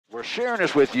we're sharing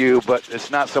this with you, but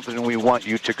it's not something we want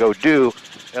you to go do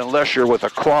unless you're with a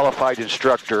qualified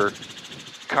instructor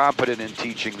competent in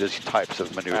teaching these types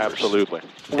of maneuvers. Absolutely.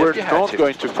 We're not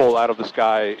going to fall out of the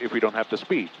sky if we don't have the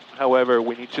speed. However,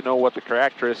 we need to know what the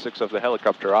characteristics of the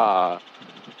helicopter are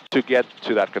to get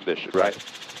to that condition. Right.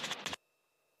 So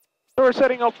we're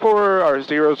setting up for our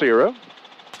 0-0.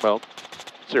 Well,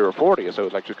 0-40 as I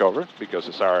would like to cover, because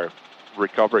it's our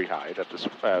recovery height at this,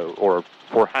 or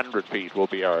 400 feet will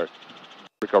be our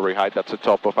recovery height. That's the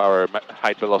top of our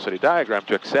height velocity diagram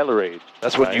to accelerate.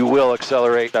 That's when you will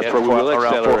accelerate. That's where we will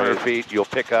around accelerate. 400 feet, you'll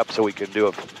pick up so we can do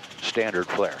a standard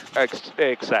flare.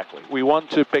 Exactly. We want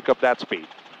to pick up that speed.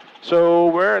 So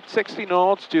we're at 60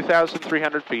 knots,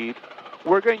 2,300 feet.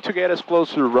 We're going to get as close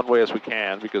to the runway as we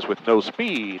can, because with no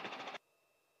speed,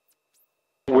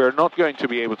 we're not going to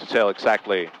be able to tell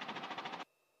exactly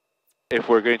if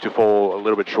we're going to fall a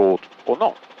little bit short or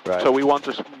not. Right. So we want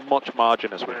as much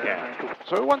margin as we can.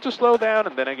 So we want to slow down,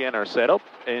 and then again our setup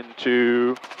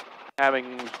into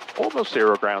having almost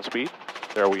 0 ground speed.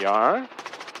 There we are.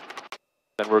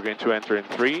 Then we're going to enter in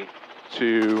 3,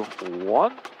 2, 1.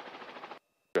 We're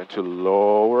going to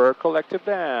lower our collective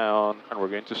down, and we're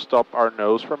going to stop our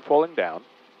nose from falling down.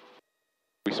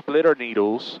 We split our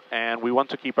needles, and we want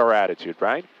to keep our attitude,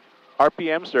 right?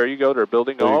 RPMs, there you go, they're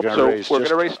building up, so we're going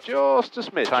to raise just a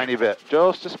smidge. Tiny bit.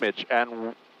 Just a smidge,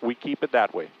 and we keep it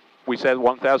that way. We said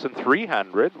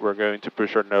 1,300, we're going to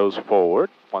push our nose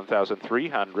forward,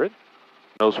 1,300,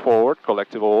 nose forward,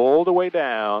 collective all the way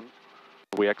down.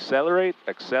 We accelerate,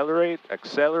 accelerate,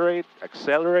 accelerate,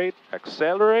 accelerate,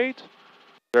 accelerate.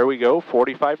 There we go,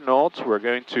 45 knots, we're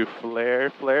going to flare,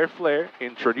 flare, flare,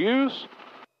 introduce,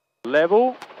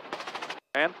 level,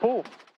 and pull.